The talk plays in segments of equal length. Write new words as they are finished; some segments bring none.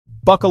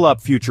Buckle up,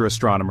 future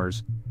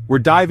astronomers. We're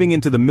diving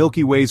into the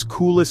Milky Way's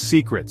coolest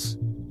secrets.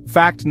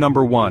 Fact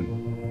number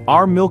 1.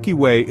 Our Milky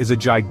Way is a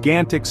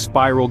gigantic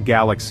spiral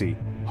galaxy,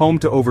 home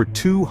to over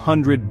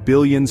 200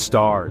 billion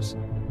stars.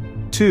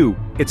 2.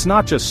 It's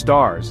not just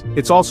stars,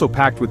 it's also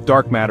packed with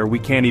dark matter we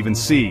can't even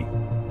see.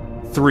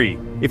 3.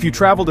 If you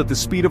traveled at the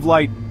speed of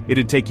light,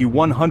 it'd take you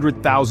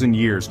 100,000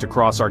 years to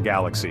cross our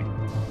galaxy.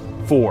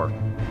 4.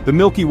 The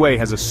Milky Way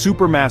has a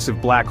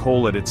supermassive black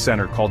hole at its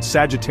center called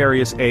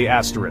Sagittarius A*.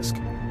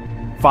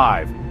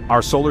 5.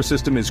 Our solar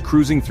system is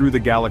cruising through the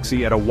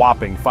galaxy at a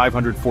whopping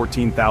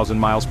 514,000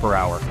 miles per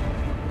hour.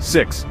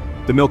 6.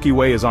 The Milky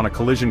Way is on a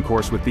collision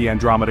course with the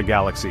Andromeda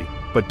Galaxy,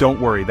 but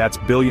don't worry, that's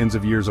billions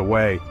of years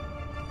away.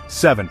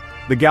 7.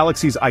 The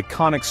galaxy's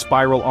iconic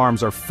spiral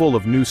arms are full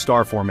of new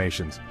star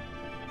formations.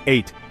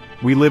 8.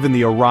 We live in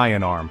the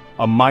Orion Arm,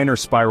 a minor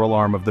spiral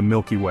arm of the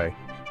Milky Way.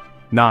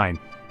 9.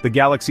 The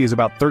galaxy is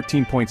about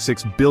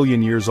 13.6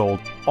 billion years old,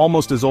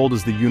 almost as old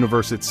as the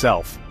universe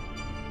itself.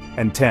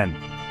 And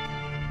 10.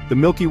 The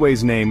Milky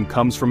Way's name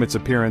comes from its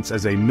appearance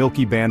as a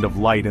milky band of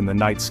light in the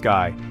night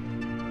sky.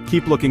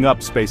 Keep looking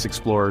up, space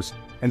explorers,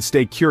 and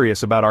stay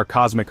curious about our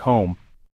cosmic home.